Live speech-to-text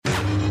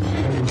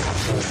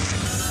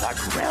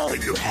all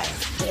you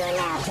have. You are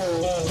now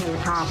tuned in to the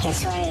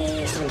podcast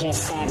Sway, so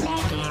just sit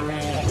back and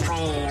ready to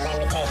play. Let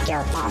me take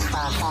your thoughts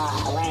far,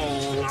 far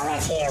away. Now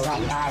let's hear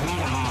what Darth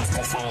Vader has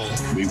to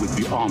say. We would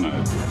be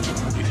honored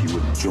if you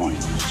would join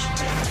us.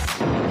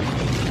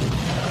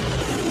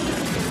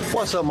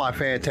 What's up, my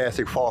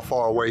fantastic far,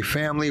 far away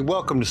family?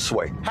 Welcome to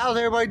Sway. How's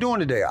everybody doing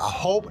today? I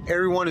hope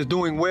everyone is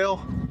doing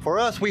well. For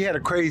us, we had a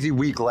crazy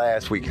week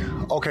last week.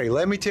 Okay,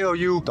 let me tell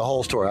you the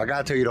whole story. I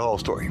gotta tell you the whole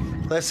story.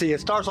 Let's see, it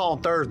starts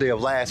on Thursday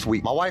of last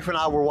week. My wife and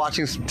I were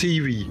watching some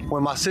TV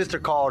when my sister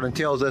called and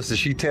tells us that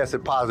she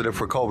tested positive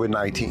for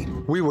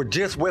COVID-19. We were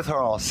just with her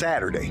on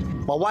Saturday.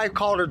 My wife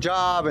called her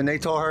job and they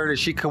told her that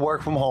she could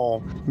work from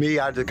home. Me,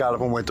 I just got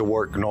up and went to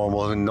work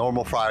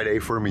normal Friday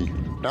for me.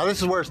 Now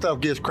this is where stuff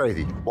gets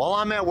crazy. While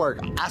I'm at work,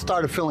 I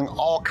started feeling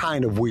all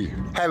kind of weird.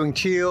 Having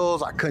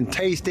chills, I couldn't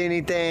taste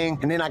anything,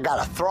 and then I got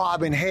a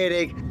throbbing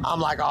headache. I'm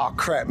like, oh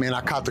crap, man,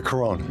 I caught the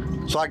corona.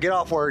 So I get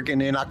off work and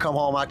then I come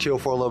home, I chill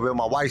for a little bit.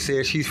 My wife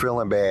says she's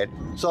feeling bad.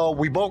 So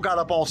we both got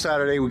up on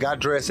Saturday, we got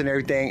dressed and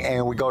everything,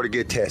 and we go to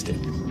get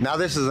tested. Now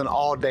this is an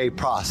all-day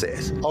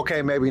process.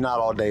 Okay, maybe not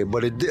all day,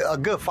 but a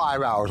good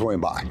 5 hours went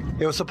by.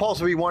 It was supposed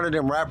to be one of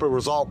them rapid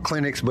result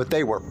clinics, but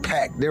they were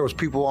packed. There was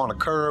people on the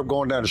curb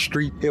going down the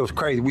street. It was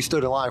crazy. We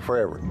stood in line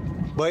forever.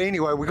 But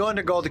anyway, we're going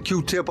to go the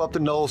Q-tip up the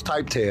nose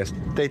type test.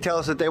 They tell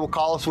us that they will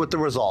call us with the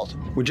results.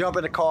 We jump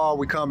in the car,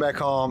 we come back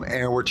home,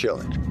 and we're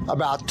chilling.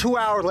 About 2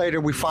 hours later,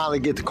 we finally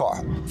get the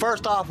car.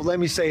 First off, let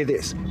me say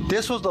this.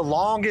 This was the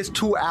longest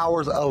 2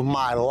 hours of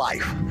my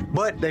life.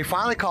 But they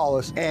finally call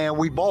us, and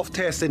we both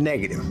tested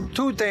negative.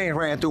 Two things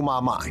ran through my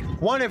mind.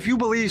 One, if you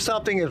believe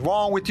something is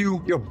wrong with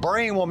you, your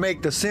brain will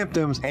make the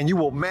symptoms, and you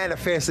will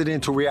manifest it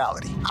into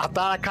reality. I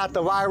thought I caught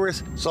the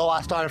virus, so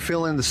I started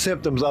feeling the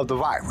symptoms of the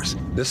virus.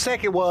 The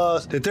second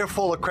was that they're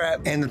full of crap,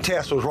 and the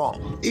test was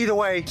wrong. Either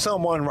way,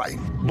 something wasn't right.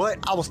 But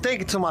I was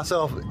thinking to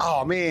myself,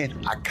 oh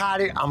man, I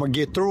caught it, I'm gonna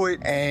get through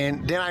it,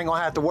 and then I ain't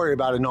gonna have to worry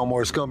about it no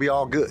more. It's gonna be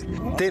all good.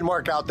 Didn't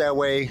work out that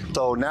way,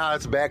 so now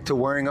it's back to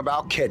worrying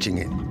about catching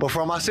it. But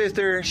for my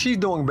sister, she's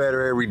doing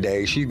better every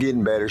day. She's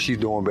getting better, she's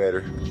doing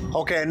better.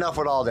 Okay, enough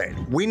with all that.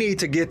 We need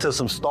to get to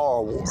some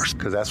Star Wars,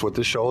 because that's what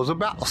this show is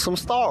about, some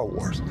Star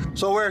Wars.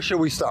 So where should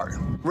we start?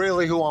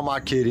 Really, who am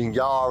I kidding?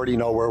 Y'all already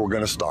know where we're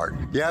gonna start.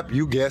 Yep,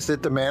 you guessed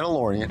it, The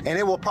Mandalorian. And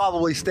it will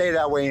probably stay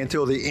that way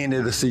until the end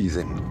of the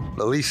season.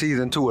 At least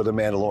season 2 of The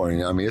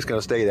Mandalorian. I mean, it's going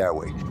to stay that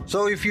way.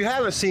 So if you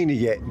haven't seen it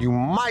yet, you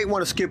might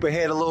want to skip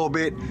ahead a little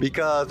bit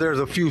because there's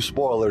a few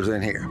spoilers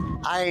in here.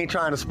 I ain't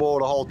trying to spoil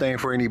the whole thing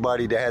for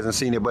anybody that hasn't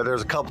seen it, but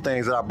there's a couple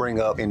things that I'll bring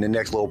up in the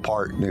next little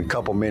part in a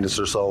couple minutes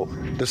or so.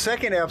 The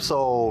second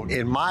episode,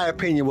 in my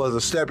opinion, was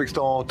a stepping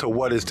stone to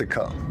what is to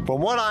come.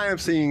 From what I am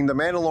seeing, The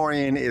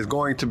Mandalorian is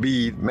going to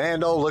be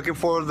Mando looking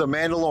for the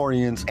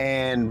Mandalorians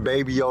and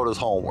Baby Yoda's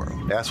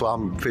homeworld. That's what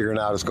I'm figuring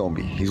out it's going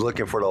to be. He's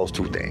looking for those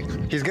two things.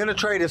 He's going to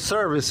trade his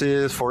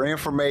services for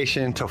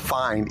information to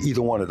find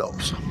either one of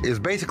those. It's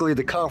basically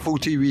the Kung Fu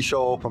TV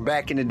show from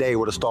back in the day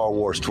with a Star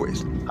Wars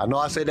twist. I know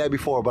I said that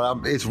before, but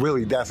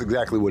that's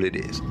exactly what it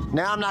is.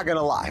 Now, I'm not going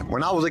to lie.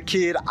 When I was a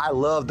kid, I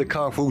loved the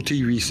Kung Fu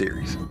TV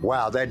series.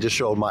 Wow, that just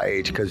showed my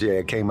age because, yeah,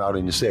 it came out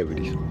in the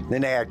 70s.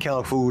 Then they had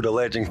Kung Fu, The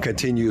Legend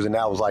Continues, and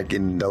that was like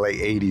in the late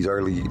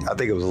 80s, I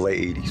think it was the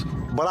late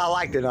 80s. But I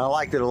liked it, and I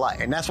liked it a lot.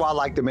 And that's why I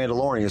like The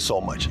Mandalorian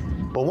so much.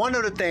 But one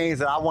of the things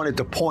that I wanted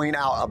to point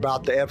out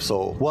about the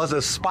episode was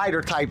the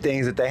spider type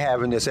things that they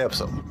have in this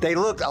episode. They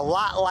looked a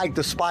lot like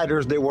the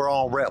spiders that were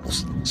on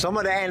Rebels. Some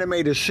of the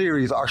animated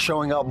series are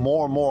showing up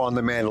more and more on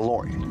The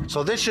Mandalorian.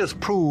 So this just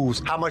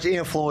proves how much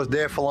influence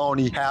Dave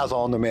Filoni has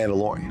on The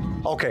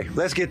Mandalorian. Okay,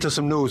 let's get to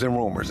some news and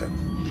rumors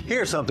then.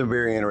 Here's something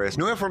very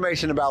interesting. New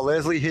information about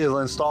Leslie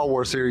Headland's Star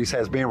Wars series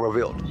has been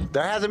revealed.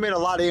 There hasn't been a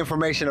lot of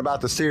information about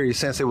the series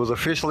since it was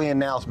officially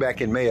announced back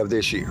in May of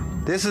this year.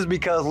 This is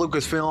because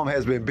Lucasfilm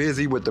has been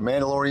busy with The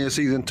Mandalorian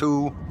Season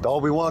 2, the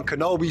Obi-Wan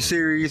Kenobi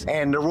series,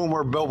 and the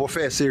rumored Boba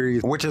Fett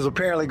series, which is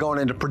apparently going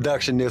into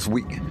production this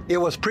week. It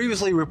was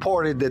previously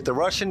reported that the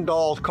Russian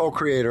Dolls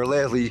co-creator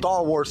Leslie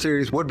Star Wars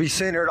series would be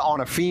centered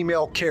on a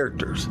female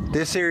characters.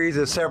 This series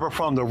is separate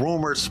from the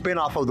rumored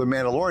spin-off of The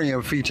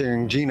Mandalorian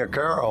featuring Gina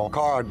Carano,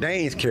 Cara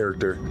Dane's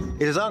character.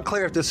 It is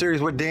unclear if the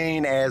series with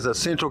Dane as a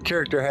central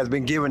character has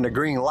been given the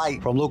green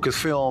light from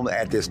Lucasfilm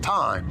at this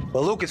time,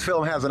 but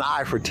Lucasfilm has an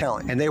eye for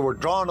talent, and they were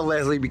drawn to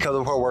Leslie because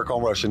of her work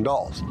on Russian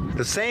Dolls.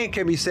 The same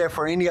can be said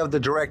for any of the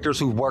directors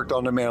who've worked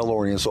on The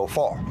Mandalorian so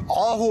far.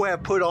 All who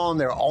have put on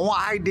their own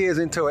ideas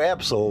into an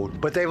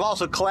episode, but they've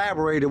also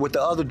collaborated with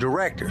the other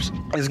directors.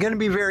 It's going to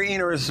be very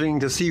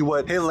interesting to see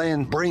what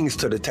Headland brings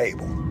to the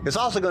table. It's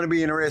also going to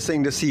be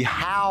interesting to see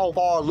how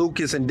far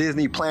Lucas and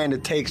Disney plan to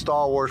take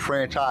Star Wars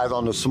franchise franchise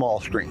on the small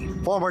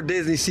screen. Former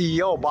Disney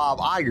CEO Bob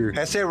Iger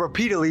has said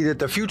repeatedly that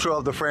the future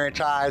of the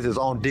franchise is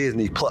on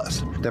Disney+.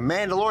 The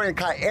Mandalorian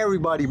caught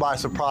everybody by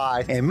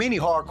surprise, and many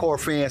hardcore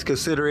fans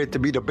consider it to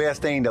be the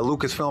best thing that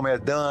Lucasfilm has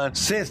done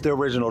since the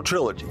original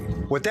trilogy.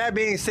 With that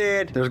being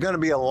said, there's going to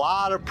be a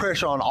lot of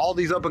pressure on all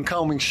these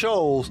up-and-coming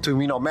shows to,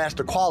 match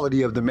the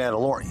quality of the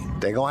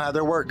Mandalorian. They're going to have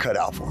their work cut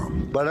out for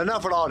them. But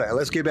enough with all that.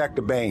 Let's get back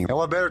to Bane. And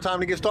what better time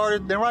to get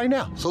started than right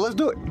now? So let's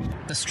do it.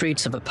 The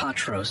streets of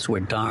Apatros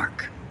were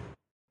dark.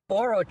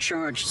 Oro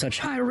charged such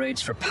high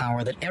rates for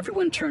power that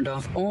everyone turned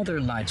off all their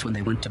lights when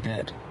they went to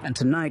bed. And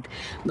tonight,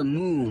 the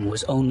moon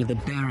was only the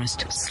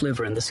barest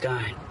sliver in the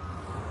sky.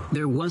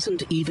 There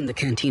wasn't even the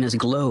cantina's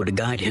glow to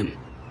guide him.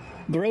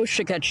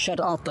 Groshek had shut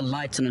off the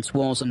lights in its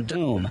walls and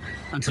dome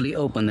until he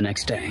opened the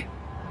next day.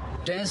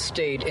 Dez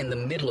stayed in the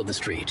middle of the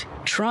street,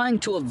 trying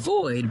to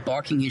avoid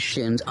barking his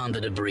shins on the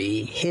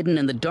debris hidden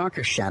in the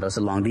darker shadows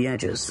along the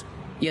edges.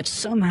 Yet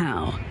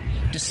somehow,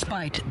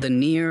 despite the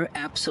near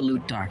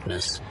absolute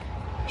darkness,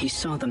 he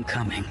saw them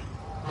coming.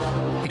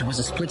 It was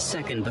a split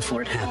second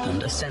before it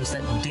happened, a sense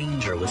that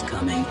danger was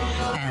coming,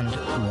 and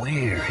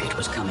where it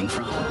was coming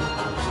from.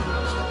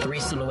 3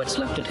 silhouettes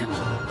leapt at him,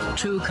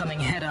 2 coming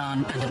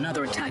head-on and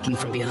another attacking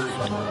from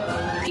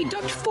behind. He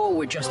ducked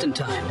forward just in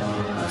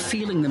time,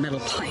 feeling the metal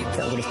pipe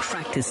that would have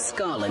cracked his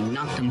skull and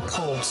knocked him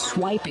cold,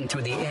 swiping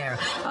through the air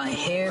a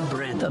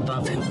hairbreadth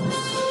above him.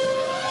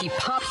 He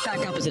popped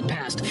back up as it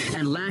passed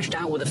and lashed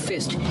out with a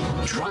fist,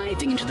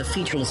 driving into the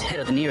featureless head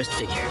of the nearest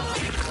figure.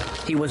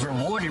 He was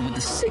rewarded with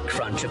the sick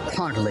crunch of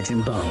cartilage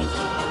and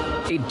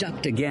bone. He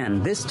ducked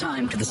again, this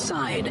time to the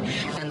side,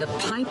 and the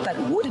pipe that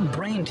would have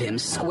brained him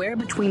square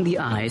between the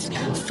eyes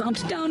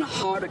thumped down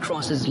hard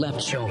across his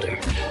left shoulder.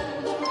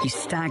 He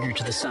staggered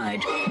to the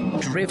side,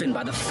 driven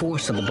by the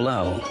force of the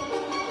blow.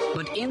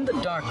 But in the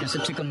darkness,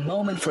 it took a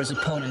moment for his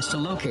opponents to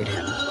locate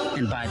him,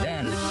 and by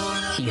then,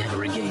 he had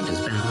regained his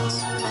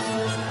balance.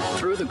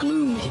 Through the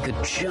gloom, he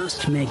could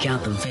just make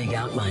out the vague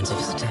outlines of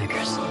his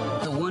attackers.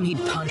 The one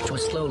he'd punched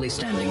was slowly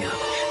standing up.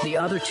 The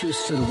other 2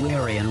 stood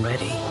wary and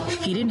ready.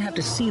 He didn't have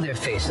to see their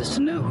faces to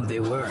know who they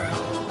were.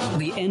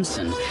 The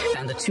ensign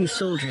and the 2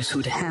 soldiers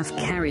who'd half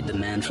carried the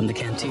man from the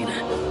cantina.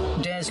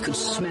 Dez could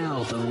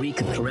smell the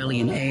reek of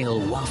Corellian ale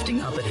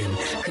wafting up at him,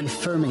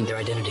 confirming their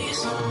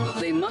identities.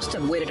 They must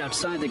have waited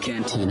outside the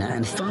cantina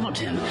and followed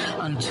him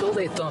until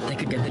they thought they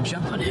could get the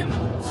jump on him.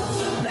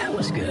 That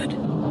was good.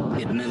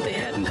 It meant they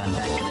hadn't gone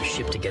back to their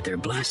ship to get their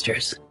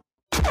blasters.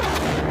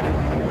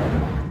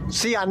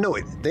 See, I knew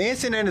it. The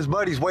ensign and his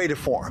buddies waited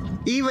for him.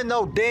 Even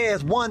though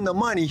Dez won the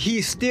money,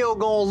 he's still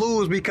gonna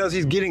lose because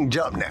he's getting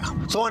jumped now.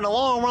 So in the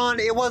long run,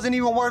 it wasn't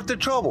even worth the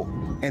trouble.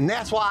 And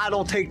that's why I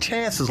don't take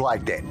chances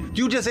like that.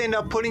 You just end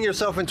up putting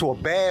yourself into a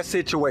bad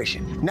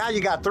situation. Now you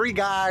got 3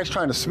 guys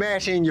trying to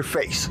smash in your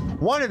face.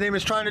 One of them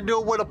is trying to do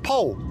it with a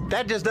pole.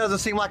 That just doesn't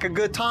seem like a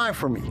good time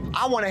for me.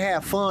 I want to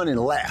have fun and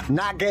laugh,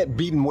 not get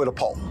beaten with a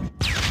pole.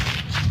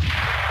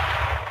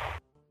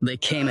 They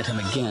came at him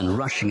again,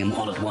 rushing him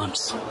all at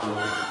once.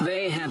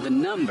 They had the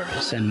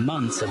numbers and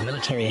months of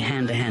military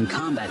hand-to-hand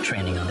combat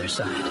training on their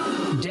side.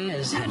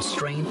 Dez had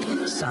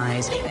strength,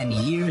 size, and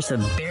years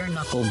of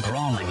bare-knuckle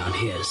brawling on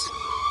his.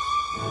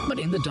 But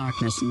in the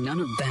darkness,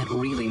 none of that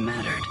really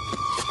mattered.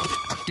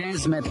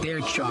 Dez met their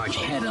charge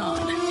head-on,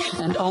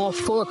 and all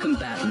 4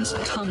 combatants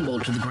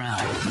tumbled to the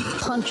ground.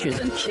 Punches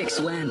and kicks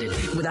landed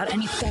without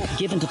any thought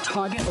given to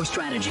target or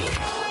strategy.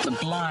 The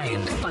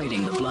blind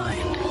fighting the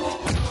blind.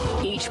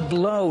 Each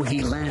blow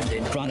he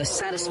landed brought a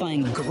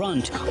satisfying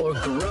grunt or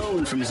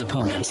groan from his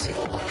opponents.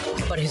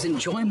 But his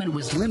enjoyment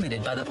was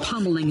limited by the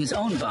pummeling his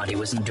own body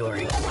was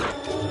enduring.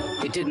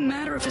 It didn't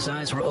matter if his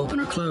eyes were open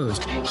or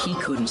closed. He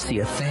couldn't see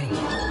a thing.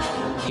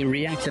 He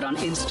reacted on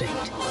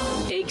instinct.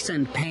 Aches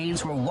and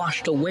pains were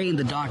washed away in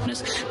the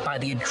darkness by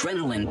the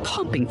adrenaline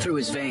pumping through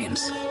his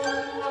veins.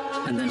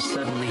 And then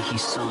suddenly he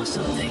saw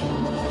something.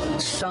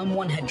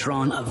 Someone had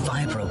drawn a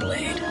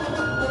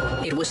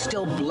vibroblade. It was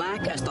still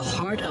black as the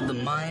heart of the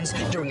mines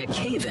during a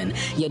cave-in,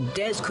 yet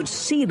Dez could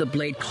see the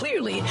blade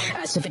clearly,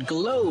 as if it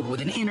glowed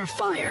with an inner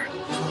fire.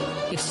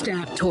 It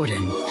stabbed toward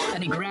him,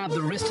 and he grabbed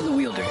the wrist of the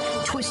wielder,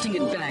 twisting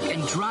it back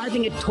and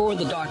driving it toward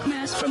the dark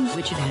mass from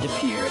which it had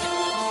appeared.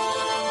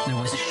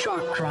 There was a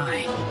sharp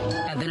cry,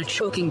 and then a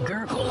choking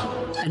gurgle,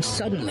 and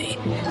suddenly,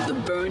 the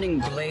burning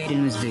blade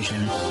in his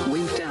vision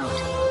winked out,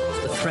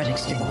 the thread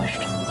extinguished.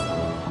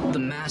 The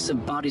mass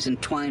of bodies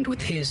entwined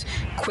with his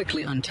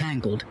quickly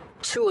untangled,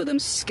 2 of them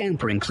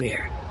scampering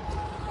clear.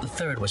 The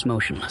third was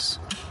motionless.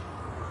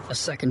 A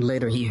second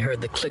later, he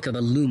heard the click of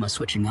a Luma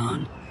switching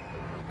on,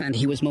 and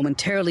he was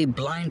momentarily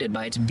blinded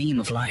by its beam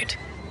of light.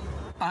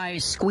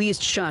 Eyes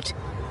squeezed shut,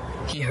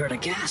 he heard a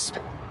gasp.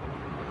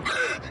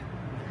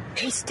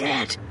 "He's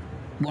dead,"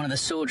 one of the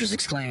soldiers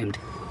exclaimed.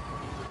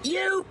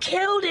 "You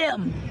killed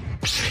him!"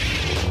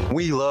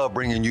 We love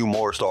bringing you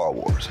more Star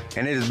Wars,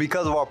 and it is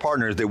because of our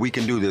partners that we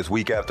can do this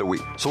week after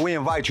week. So we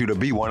invite you to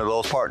be one of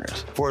those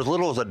partners. For as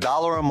little as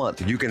 $1 a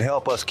month, you can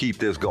help us keep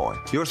this going.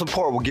 Your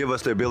support will give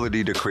us the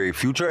ability to create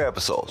future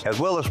episodes, as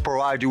well as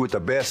provide you with the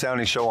best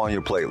sounding show on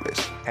your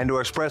playlist. And to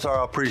express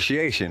our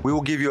appreciation, we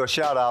will give you a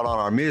shout out on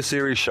our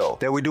mid-series show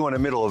that we do in the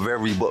middle of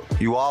every book.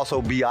 You will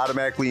also be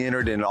automatically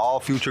entered in all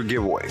future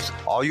giveaways.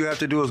 All you have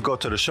to do is go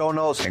to the show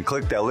notes and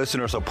click that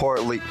listener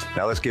support link.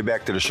 Now let's get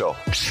back to the show.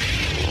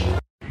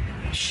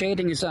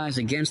 Shading his eyes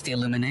against the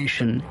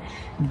illumination,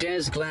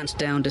 Des glanced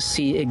down to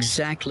see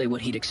exactly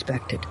what he'd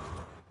expected.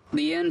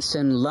 The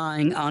ensign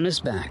lying on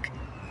his back,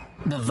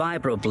 the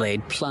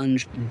vibroblade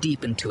plunged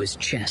deep into his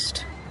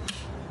chest.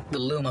 The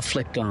luma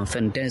flicked off,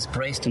 and Des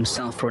braced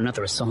himself for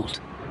another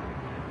assault.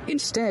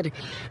 Instead,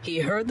 he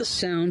heard the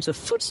sounds of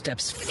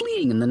footsteps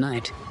fleeing in the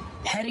night,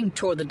 heading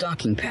toward the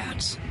docking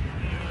pads.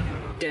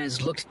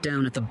 Des looked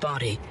down at the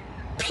body,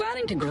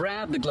 planning to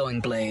grab the glowing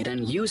blade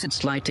and use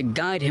its light to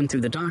guide him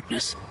through the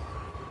darkness.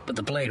 But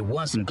the blade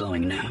wasn't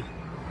glowing now.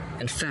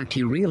 In fact,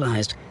 he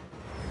realized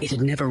it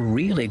had never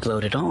really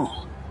glowed at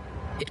all.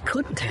 It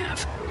couldn't have.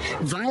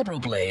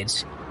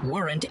 Vibroblades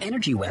weren't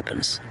energy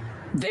weapons.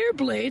 Their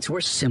blades were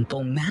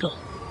simple metal.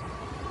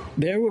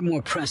 There were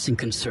more pressing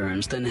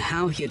concerns than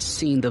how he had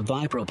seen the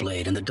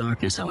vibroblade in the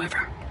darkness,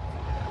 however.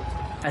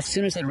 As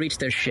soon as they reached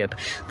their ship,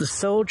 the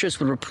soldiers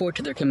would report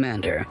to their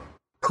commander,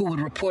 who would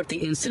report the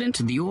incident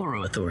to the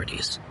Oro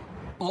authorities.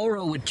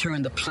 Oro would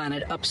turn the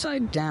planet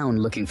upside down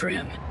looking for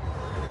him.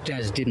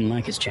 Des didn't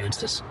like his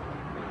chances.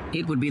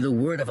 It would be the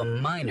word of a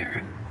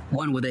miner,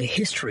 one with a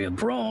history of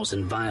brawls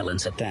and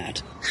violence at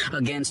that,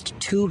 against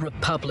 2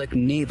 Republic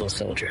naval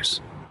soldiers.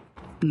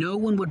 No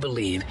one would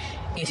believe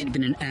it had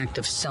been an act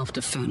of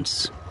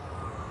self-defense.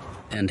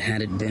 And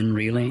had it been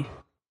really?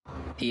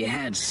 He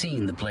had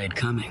seen the blade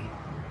coming.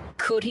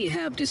 Could he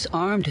have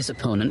disarmed his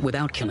opponent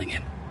without killing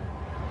him?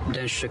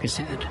 Des shook his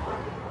head.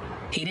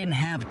 He didn't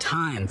have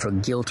time for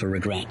guilt or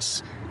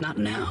regrets. Not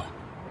now.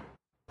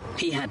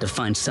 He had to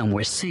find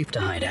somewhere safe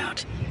to hide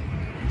out.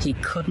 He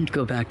couldn't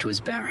go back to his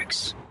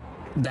barracks.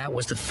 That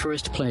was the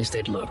first place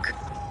they'd look.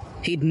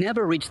 He'd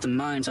never reached the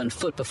mines on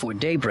foot before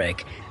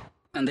daybreak,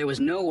 and there was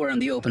nowhere in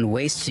the open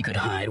wastes he could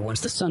hide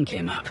once the sun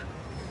came up.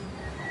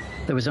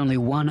 There was only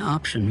one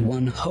option,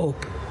 one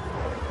hope.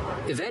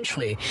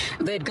 Eventually,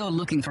 they'd go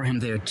looking for him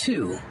there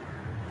too,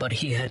 but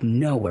he had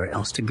nowhere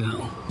else to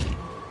go.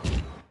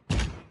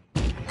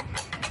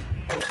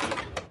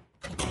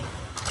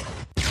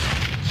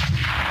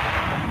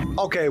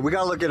 Okay, we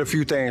gotta look at a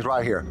few things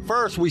right here.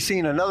 First, we've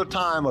seen another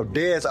time of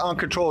Des'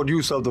 uncontrolled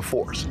use of the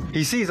Force.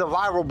 He sees a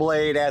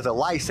vibroblade as a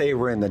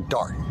lightsaber in the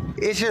dark.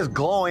 It's just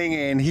glowing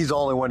and he's the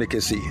only one that can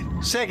see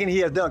it. Second, he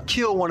has done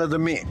killed one of the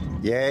men.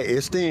 Yeah,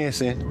 it's the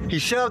ensign. He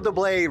shoved the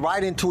blade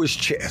right into his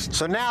chest.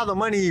 So now the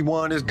money he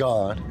won is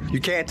gone.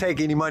 You can't take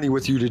any money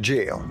with you to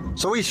jail.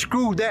 So he's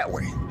screwed that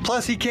way.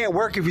 Plus, he can't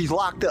work if he's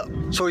locked up.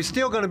 So he's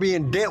still going to be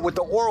in debt with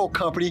the Oro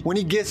Company when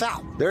he gets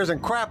out. There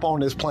isn't crap on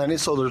this planet,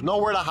 so there's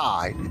nowhere to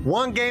hide.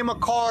 One game of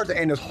cards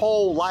and his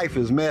whole life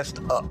is messed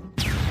up.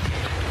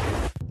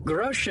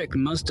 Groshek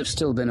must have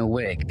still been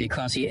awake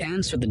because he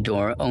answered the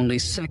door only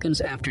seconds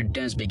after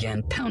Des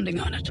began pounding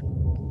on it.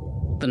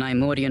 The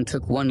Neimoidian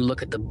took one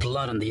look at the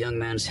blood on the young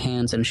man's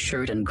hands and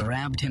shirt and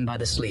grabbed him by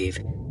the sleeve.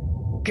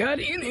 "Get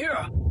in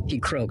here!" he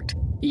croaked,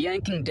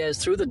 yanking Des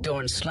through the door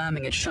and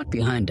slamming it shut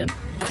behind him.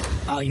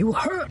 "Are you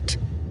hurt?"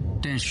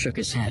 Des shook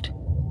his head.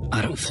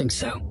 "I don't think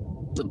so.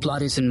 The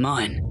blood isn't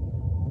mine."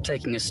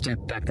 Taking a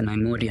step back, the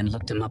Neimoidian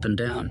looked him up and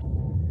down.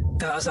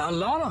 "There's a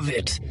lot of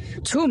it.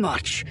 Too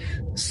much.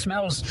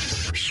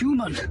 Smells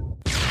human."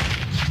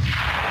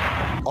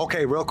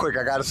 Okay, real quick,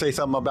 I gotta say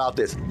something about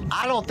this.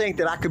 I don't think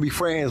that I could be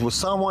friends with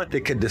someone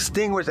that could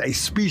distinguish a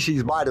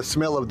species by the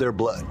smell of their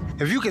blood.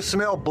 If you can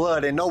smell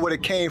blood and know where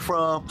it came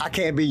from, I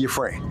can't be your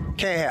friend.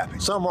 Can't happen.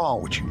 Something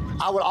wrong with you.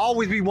 I would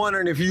always be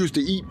wondering if you used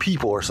to eat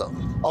people or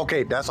something.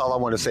 Okay, that's all I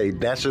want to say.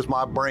 That's just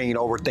my brain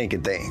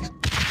overthinking things.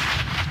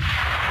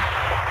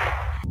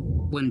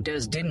 When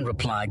Des didn't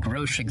reply,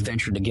 Groshek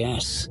ventured to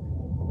guess.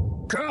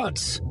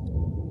 "Gods!"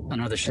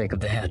 Another shake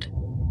of the head.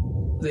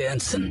 "The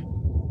ensign,"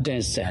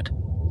 Des said.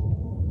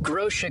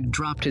 Groshek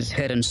dropped his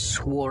head and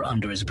swore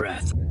under his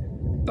breath.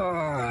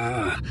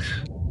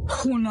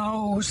 Who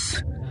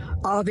knows?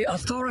 Are the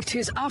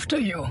authorities after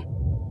you?"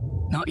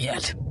 "Not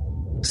yet.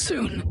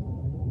 Soon."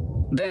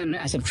 Then,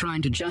 as if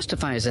trying to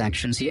justify his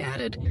actions, he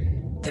added,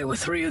 "There were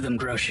 3 of them,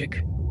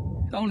 Groshek.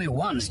 Only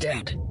one's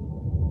dead."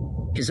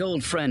 His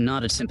old friend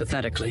nodded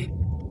sympathetically.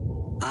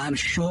 "I'm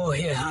sure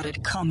he had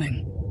it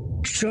coming,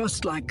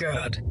 just like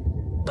Gerd.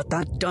 But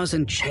that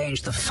doesn't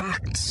change the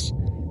facts.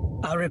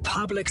 A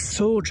Republic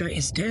soldier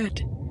is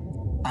dead,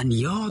 and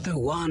you're the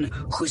one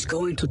who's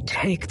going to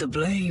take the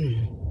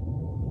blame."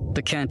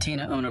 The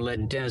cantina owner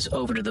led Des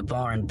over to the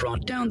bar and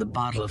brought down the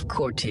bottle of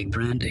Kortig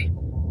brandy.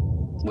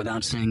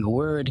 Without saying a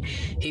word,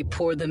 he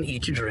poured them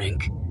each a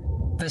drink.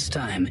 This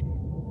time,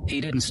 he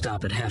didn't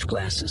stop at half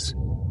glasses.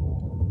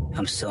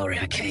 "I'm sorry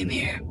I came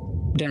here,"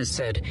 Des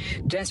said,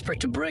 desperate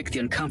to break the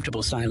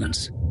uncomfortable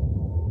silence.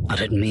 I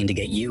didn't mean to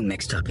get you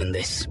mixed up in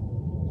this.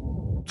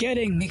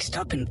 Getting mixed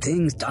up in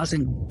things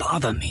doesn't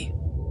bother me.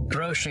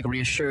 Groshek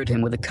reassured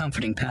him with a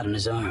comforting pat on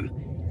his arm.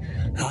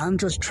 I'm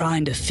just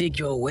trying to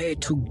figure a way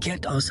to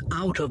get us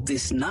out of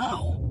this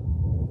now.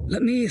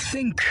 Let me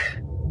think.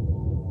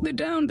 They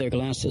downed their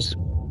glasses.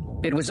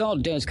 It was all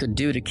Des could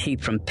do to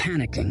keep from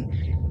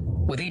panicking.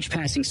 With each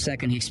passing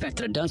second, he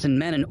expected a dozen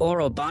men in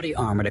Oro body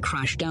armor to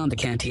crash down the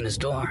cantina's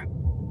door.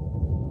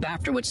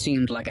 After what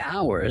seemed like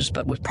hours,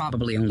 but was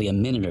probably only a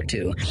minute or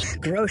two,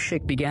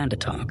 Groshek began to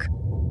talk.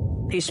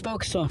 He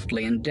spoke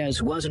softly, and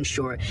Des wasn't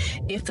sure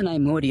if the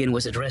Neimoidian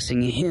was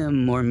addressing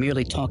him or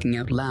merely talking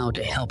out loud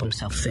to help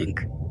himself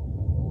think.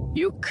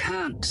 You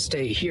can't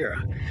stay here.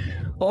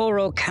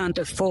 Oro can't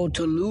afford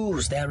to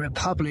lose their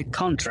Republic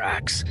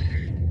contracts.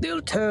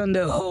 They'll turn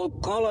their whole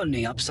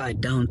colony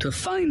upside down to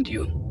find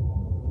you.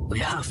 We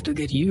have to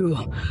get you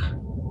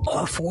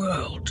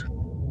off-world.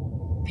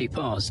 He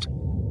paused.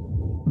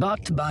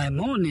 But by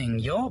morning,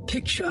 your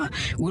picture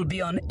will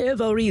be on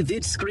every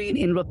vid screen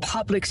in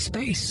Republic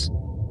space.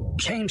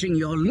 Changing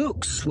your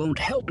looks won't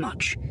help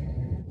much.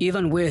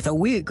 Even with a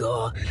wig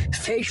or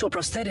facial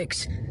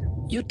prosthetics,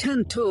 you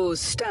tend to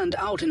stand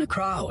out in a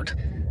crowd.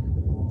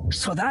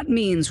 So that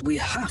means we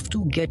have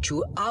to get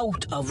you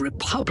out of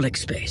Republic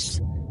space.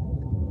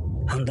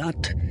 And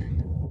that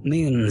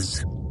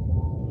means...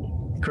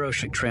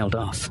 Groshek trailed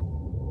off.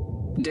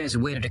 Des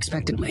waited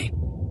expectantly.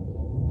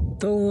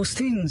 Those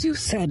things you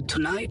said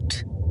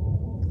tonight,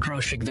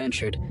 Groshek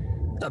ventured,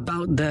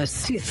 about the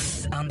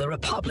Sith and the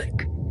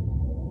Republic.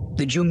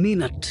 Did you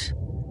mean it?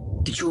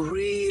 Did you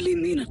really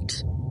mean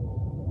it?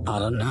 I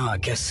don't know, I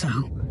guess so.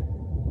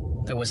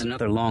 There was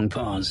another long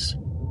pause,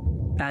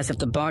 as if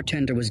the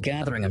bartender was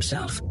gathering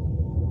himself.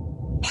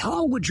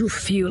 How would you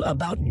feel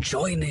about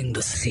joining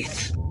the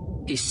Sith?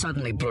 He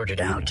suddenly blurted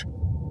out.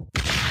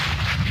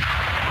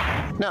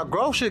 Now,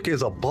 Groshek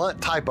is a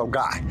blunt type of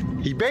guy.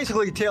 He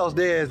basically tells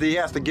Des that he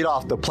has to get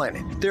off the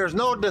planet. There's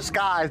no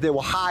disguise that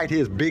will hide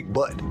his big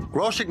butt.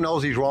 Groshek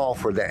knows he's wrong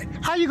for that.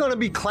 How are you going to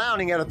be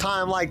clowning at a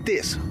time like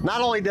this?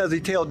 Not only does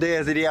he tell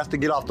Des that he has to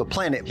get off the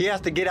planet, he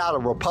has to get out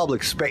of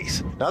Republic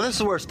space. Now, this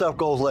is where stuff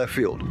goes left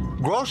field.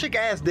 Groshek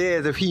asked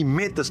Des if he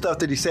meant the stuff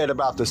that he said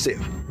about the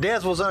Sith.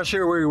 Des was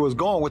unsure where he was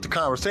going with the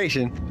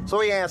conversation, so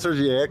he answers,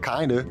 yeah,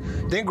 kinda.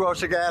 Then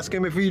Groshek asked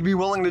him if he'd be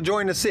willing to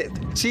join the Sith.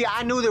 See,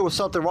 I knew there was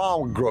something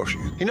wrong with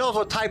Groshek. He knows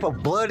what type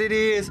of blood it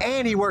is,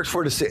 and he works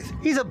for the Sith.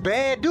 He's a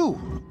bad dude.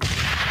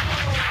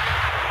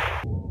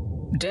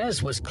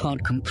 Des was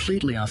caught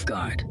completely off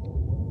guard.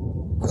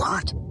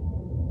 What?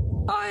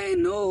 I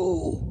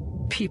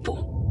know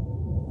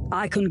people.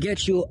 I can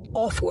get you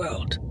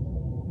off-world.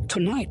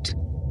 Tonight.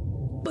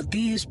 But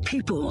these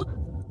people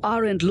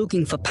aren't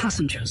looking for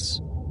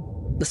passengers.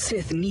 The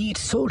Sith need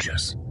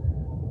soldiers.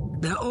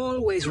 They're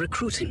always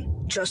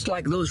recruiting, just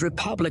like those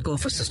Republic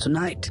officers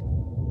tonight.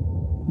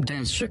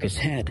 Des shook his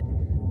head.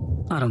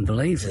 I don't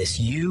believe this.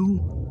 You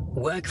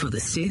work for the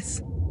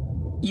Sith?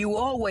 You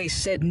always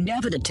said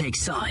never to take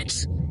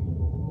sides.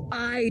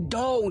 I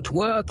don't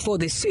work for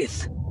the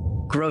Sith,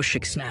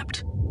 Groshek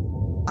snapped.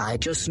 I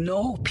just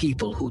know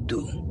people who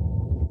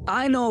do.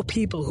 I know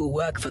people who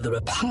work for the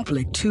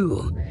Republic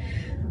too,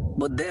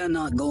 but they're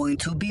not going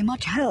to be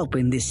much help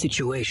in this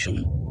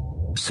situation.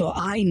 So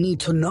I need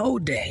to know,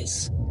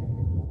 Des.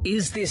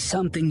 Is this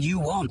something you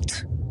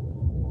want?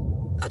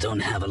 I don't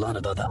have a lot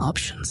of other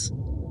options.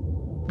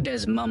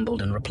 Des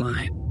mumbled in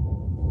reply.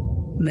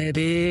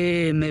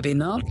 Maybe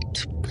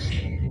not.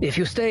 If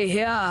you stay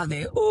here,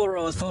 the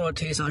Oro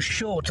authorities are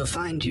sure to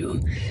find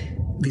you.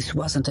 This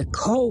wasn't a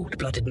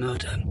cold-blooded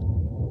murder.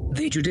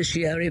 The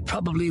judiciary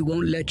probably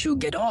won't let you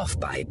get off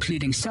by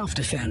pleading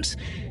self-defense,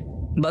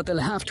 but they'll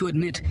have to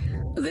admit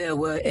there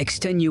were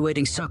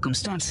extenuating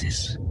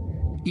circumstances.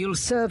 You'll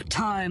serve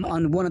time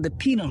on one of the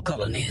penal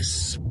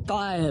colonies,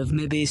 5,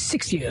 maybe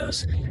 6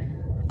 years,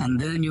 and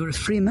then you're a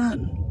free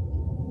man.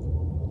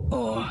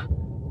 Or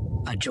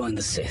I join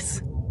the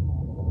Sith.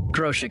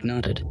 Groshek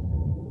nodded.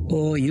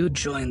 Or you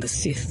join the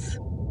Sith.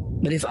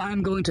 But if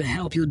I'm going to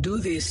help you do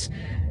this,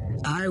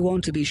 I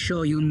want to be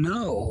sure you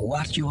know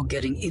what you're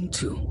getting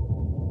into.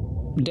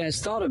 Des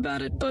thought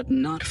about it, but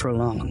not for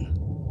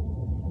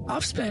long.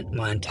 I've spent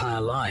my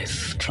entire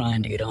life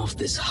trying to get off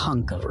this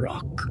hunk of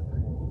rock,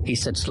 he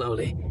said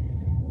slowly.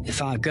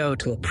 If I go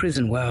to a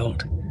prison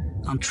world,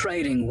 I'm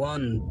trading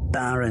one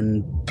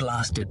barren,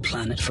 blasted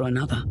planet for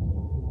another.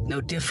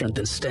 No different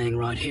than staying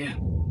right here.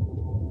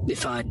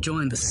 If I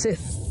join the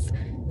Sith,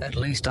 at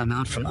least I'm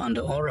out from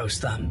under Oro's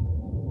thumb.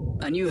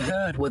 And you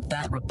heard what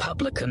that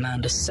Republic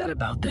commander said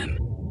about them.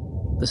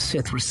 The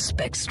Sith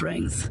respect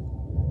strength.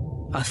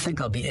 I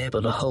think I'll be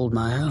able to hold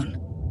my own.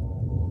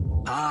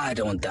 I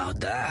don't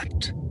doubt that,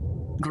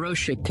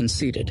 Groshek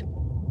conceded.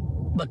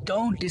 But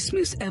don't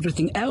dismiss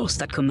everything else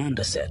that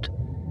commander said.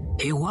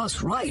 He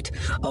was right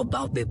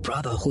about the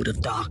Brotherhood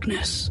of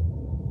Darkness.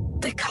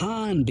 They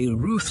can be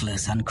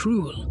ruthless and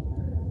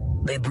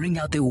cruel. They bring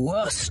out the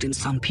worst in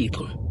some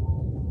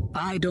people.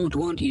 I don't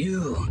want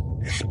you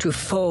to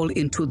fall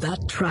into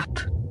that trap.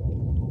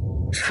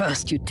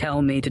 First you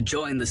tell me to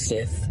join the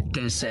Sith,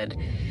 Des said.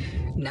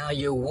 Now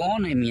you're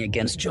warning me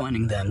against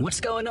joining them.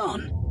 What's going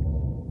on?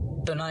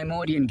 The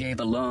Neimoidian gave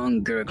a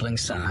long, gurgling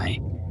sigh.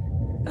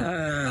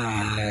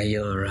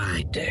 You're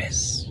right,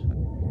 Des.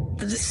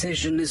 The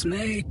decision is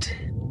made.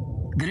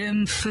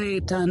 Grim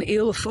fate and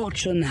ill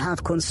fortune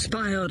have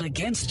conspired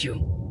against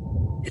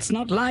you. It's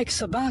not like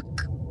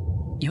Sabak.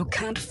 You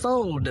can't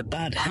fold a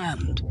bad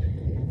hand.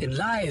 In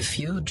life,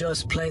 you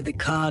just play the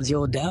cards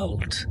you're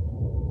dealt.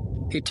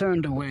 He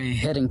turned away,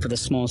 heading for the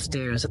small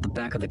stairs at the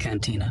back of the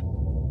cantina.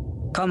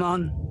 Come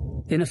on.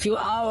 In a few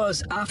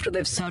hours after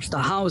they've searched the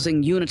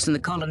housing units in the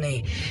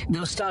colony,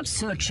 they'll start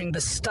searching the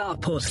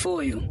starport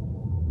for you.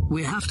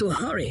 We have to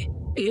hurry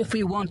if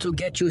we want to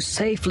get you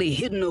safely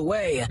hidden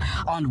away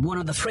on one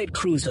of the freight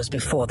cruisers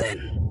before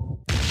then.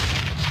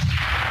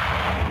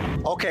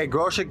 Okay,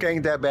 Groshek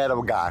ain't that bad of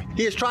a guy.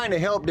 He is trying to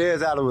help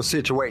Dez out of a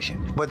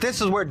situation. But this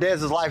is where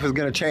Dez's life is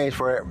going to change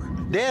forever.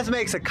 Dez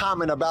makes a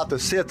comment about the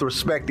Sith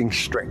respecting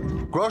strength.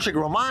 Groshek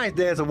reminds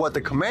Dez of what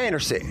the commander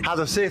said, how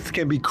the Sith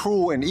can be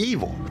cruel and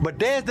evil. But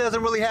Dez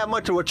doesn't really have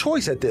much of a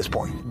choice at this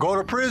point. Go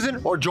to prison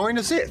or join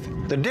the Sith.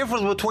 The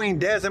difference between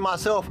Dez and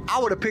myself, I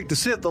would have picked the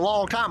Sith a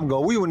long time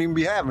ago. We wouldn't even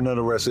be having none of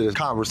the rest of this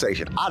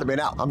conversation. I'd have been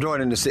out. I'm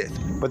joining the Sith.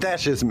 But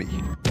that's just me.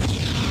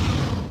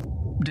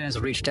 Dez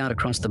reached out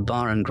across the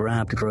bar and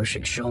grabbed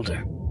Groshek's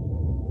shoulder.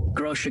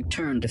 Groshek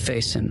turned to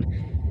face him,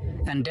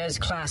 and Dez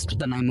clasped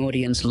the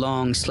Neimoidian's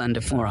long,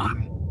 slender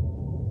forearm.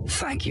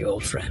 Thank you,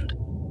 old friend.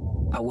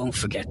 I won't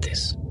forget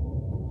this.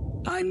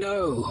 I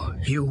know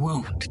you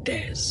won't,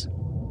 Dez.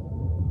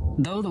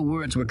 Though the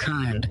words were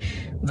kind,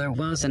 there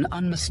was an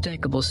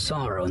unmistakable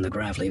sorrow in the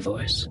gravelly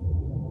voice.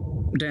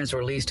 Dez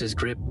released his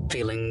grip,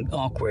 feeling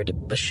awkward,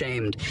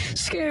 ashamed,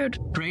 scared,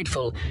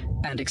 grateful,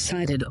 and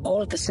excited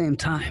all at the same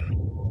time.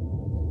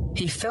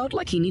 He felt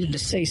like he needed to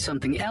say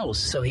something else,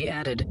 so he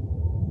added,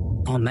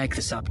 I'll make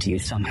this up to you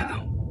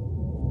somehow.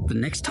 The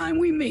next time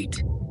we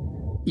meet.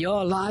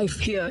 Your life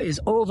here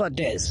is over,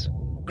 Dez,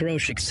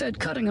 Groshek said,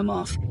 cutting him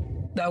off.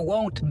 There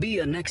won't be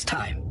a next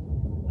time.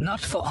 Not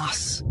for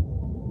us.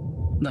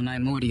 The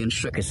Neimoidian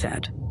shook his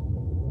head.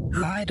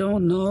 I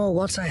don't know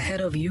what's ahead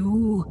of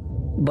you,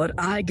 but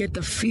I get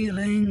the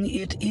feeling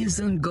it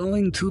isn't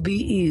going to be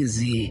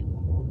easy.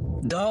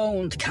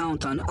 Don't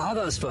count on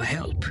others for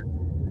help.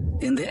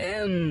 In the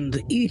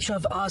end, each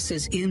of us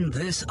is in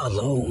this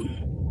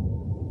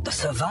alone. The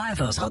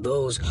survivors are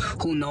those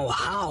who know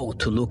how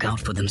to look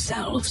out for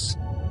themselves.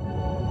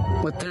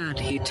 With that,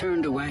 he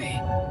turned away,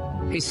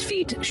 his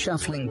feet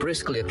shuffling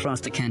briskly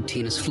across the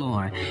cantina's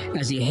floor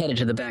as he headed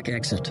to the back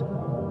exit.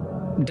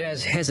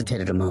 Dez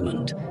hesitated a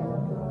moment,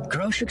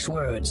 Groshek's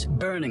words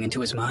burning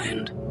into his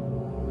mind,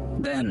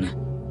 then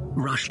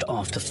rushed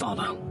off to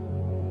follow.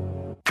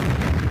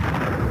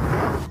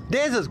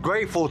 Dez is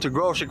grateful to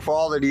Groshek for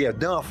all that he has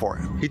done for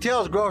him. He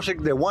tells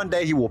Groshek that one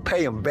day he will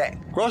pay him back.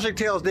 Groshek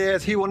tells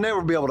Dez he will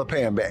never be able to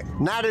pay him back.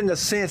 Not in the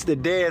sense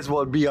that Dez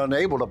would be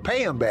unable to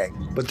pay him back,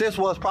 but this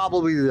was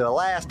probably the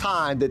last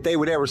time that they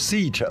would ever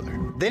see each other.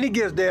 Then he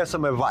gives Dez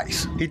some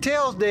advice. He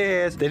tells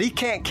Dez that he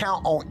can't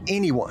count on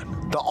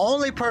anyone. The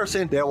only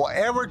person that will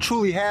ever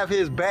truly have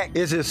his back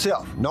is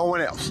himself, no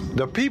one else.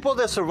 The people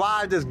that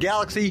survive this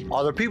galaxy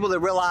are the people that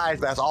realize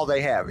that's all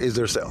they have is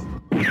theirself.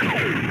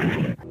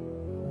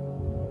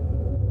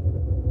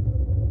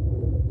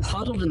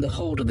 Huddled in the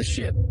hold of the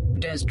ship,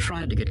 Dez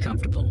tried to get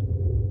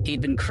comfortable.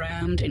 He'd been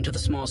crammed into the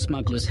small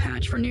smuggler's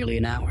hatch for nearly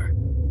an hour.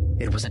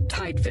 It was a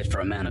tight fit for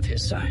a man of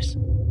his size.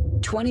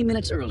 20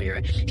 minutes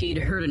earlier, he'd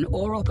heard an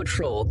Oro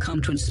patrol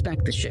come to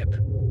inspect the ship.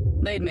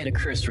 They'd made a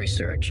cursory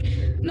search.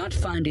 Not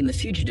finding the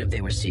fugitive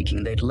they were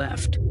seeking, they'd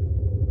left.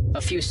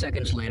 A few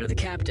seconds later, the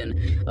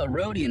captain, a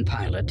Rhodian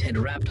pilot, had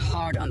rapped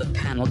hard on the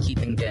panel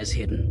keeping Dez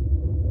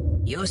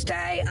hidden. You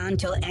stay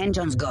until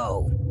engines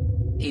go,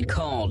 he'd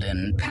called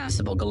in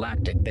passable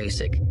galactic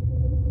basic.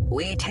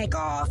 We take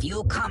off,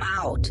 you come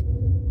out.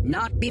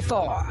 Not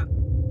before.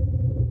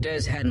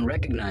 Dez hadn't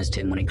recognized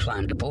him when he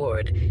climbed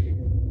aboard.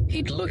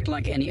 He'd looked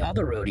like any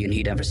other Rhodian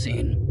he'd ever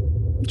seen.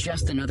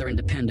 Just another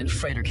independent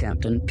freighter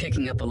captain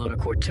picking up a load of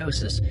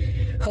cortosis,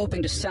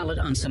 hoping to sell it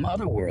on some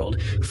other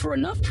world for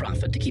enough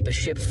profit to keep a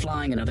ship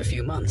flying another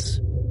few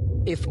months.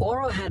 If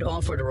Oro had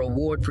offered a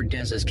reward for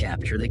Dez's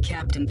capture, the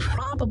captain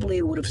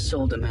probably would have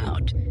sold him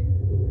out.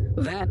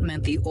 That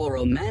meant the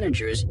Oro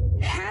managers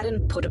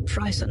hadn't put a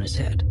price on his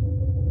head.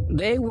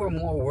 They were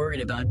more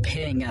worried about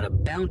paying out a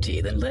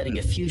bounty than letting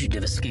a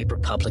fugitive escape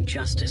Republic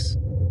justice.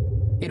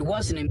 It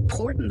wasn't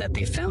important that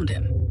they found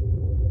him.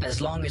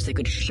 As long as they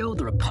could show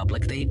the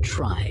Republic they'd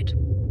tried.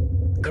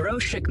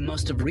 Groshek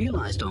must have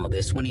realized all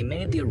this when he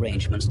made the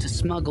arrangements to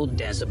smuggle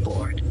Dez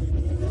aboard.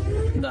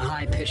 The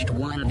high-pitched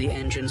whine of the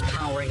engines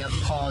powering up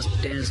caused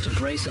Dez to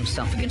brace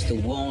himself against the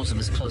walls of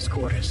his close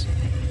quarters.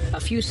 A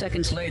few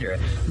seconds later,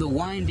 the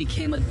whine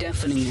became a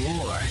deafening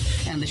roar,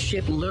 and the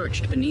ship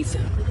lurched beneath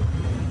him.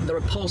 The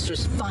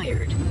repulsors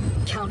fired,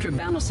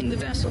 counterbalancing the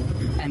vessel,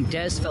 and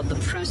Dez felt the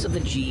press of the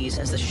G's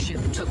as the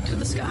ship took to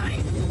the sky.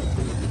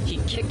 He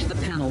kicked the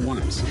panel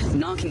once,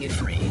 knocking it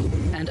free,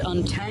 and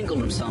untangled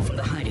himself from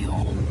the hidey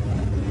hole.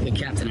 The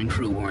captain and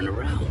crew weren't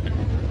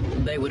around.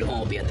 They would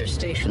all be at their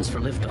stations for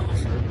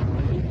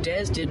liftoff.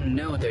 Des didn't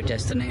know their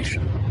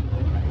destination.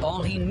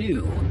 All he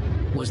knew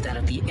was that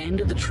at the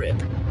end of the trip,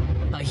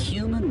 a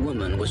human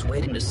woman was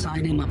waiting to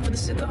sign him up for the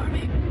Sith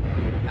Army.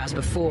 As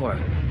before,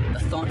 the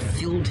thought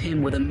filled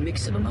him with a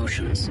mix of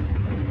emotions.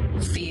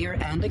 Fear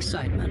and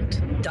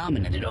excitement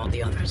dominated all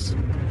the others.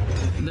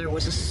 There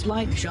was a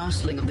slight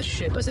jostling of the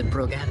ship as it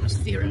broke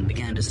atmosphere and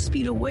began to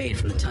speed away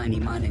from the tiny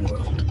mining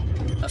world.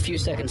 A few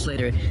seconds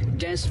later,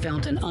 Des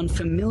felt an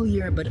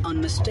unfamiliar but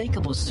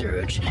unmistakable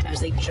surge as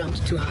they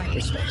jumped to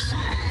hyperspace.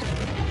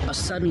 A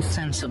sudden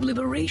sense of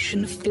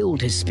liberation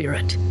filled his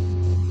spirit.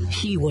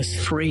 He was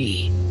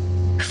free.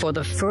 For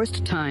the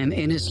first time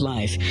in his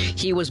life,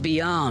 he was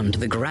beyond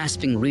the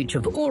grasping reach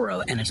of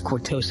Oro and his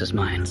Cortosis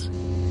minds.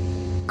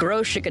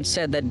 Groshik had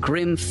said that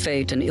grim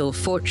fate and ill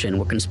fortune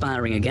were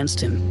conspiring against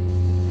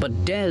him,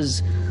 but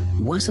Des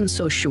wasn't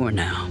so sure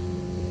now.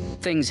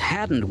 Things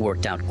hadn't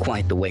worked out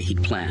quite the way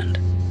he'd planned.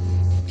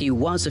 He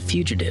was a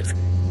fugitive,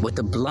 with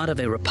the blood of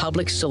a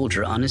Republic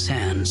soldier on his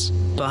hands,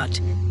 but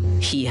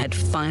he had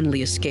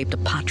finally escaped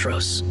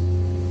Patros.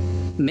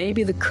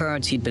 Maybe the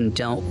cards he'd been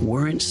dealt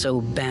weren't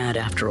so bad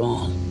after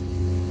all.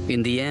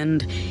 In the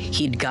end,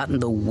 he'd gotten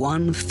the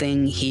one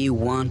thing he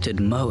wanted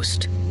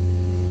most.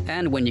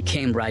 And when you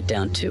came right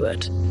down to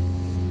it,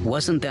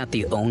 wasn't that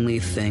the only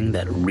thing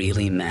that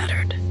really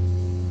mattered?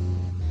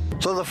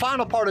 So the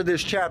final part of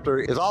this chapter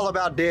is all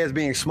about Des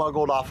being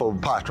smuggled off of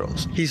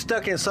Patros. He's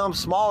stuck in some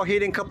small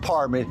hidden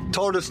compartment,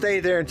 told to stay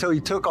there until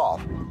he took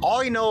off. All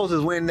he knows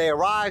is when they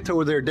arrive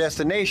to their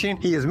destination,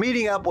 he is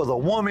meeting up with a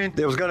woman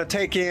that was going to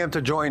take him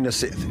to join the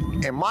Sith.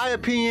 In my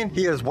opinion,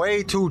 he is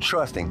way too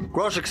trusting.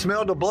 Groshik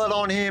smelled the blood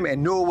on him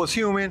and knew it was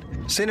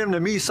human, sent him to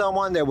meet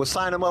someone that would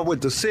sign him up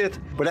with the Sith,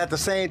 but at the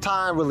same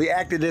time really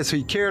acted as if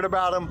he cared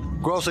about him.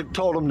 Groshik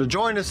told him to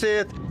join the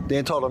Sith,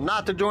 then told him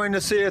not to join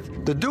the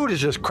Sith. The dude is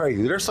just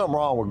crazy. There's something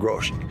wrong with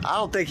Groshik. I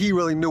don't think he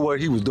really knew what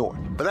he was doing.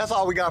 But that's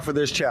all we got for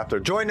this chapter.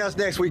 Join us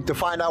next week to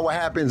find out what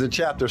happens in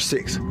chapter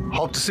 6.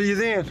 Hope to see you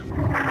then.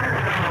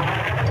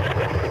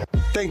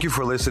 Thank you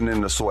for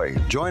listening to Sway.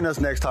 Join us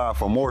next time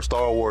for more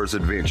Star Wars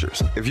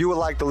adventures. If you would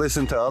like to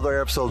listen to other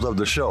episodes of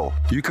the show,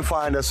 you can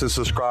find us and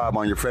subscribe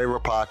on your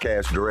favorite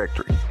podcast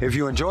directory. If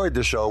you enjoyed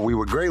the show, we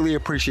would greatly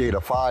appreciate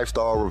a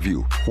 5-star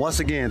review. Once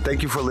again,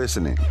 thank you for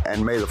listening,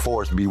 and may the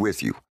Force be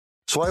with you.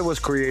 Sway was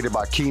created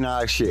by Keen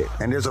Eye Shit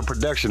and is a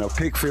production of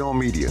Pick Film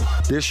Media.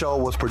 This show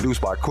was produced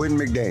by Quentin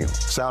McDaniel.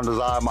 Sound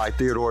design by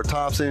Theodore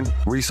Thompson.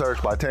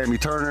 Research by Tammy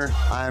Turner.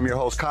 I am your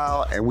host,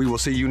 Kyle, and we will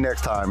see you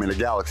next time in a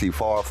galaxy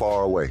far,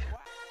 far away.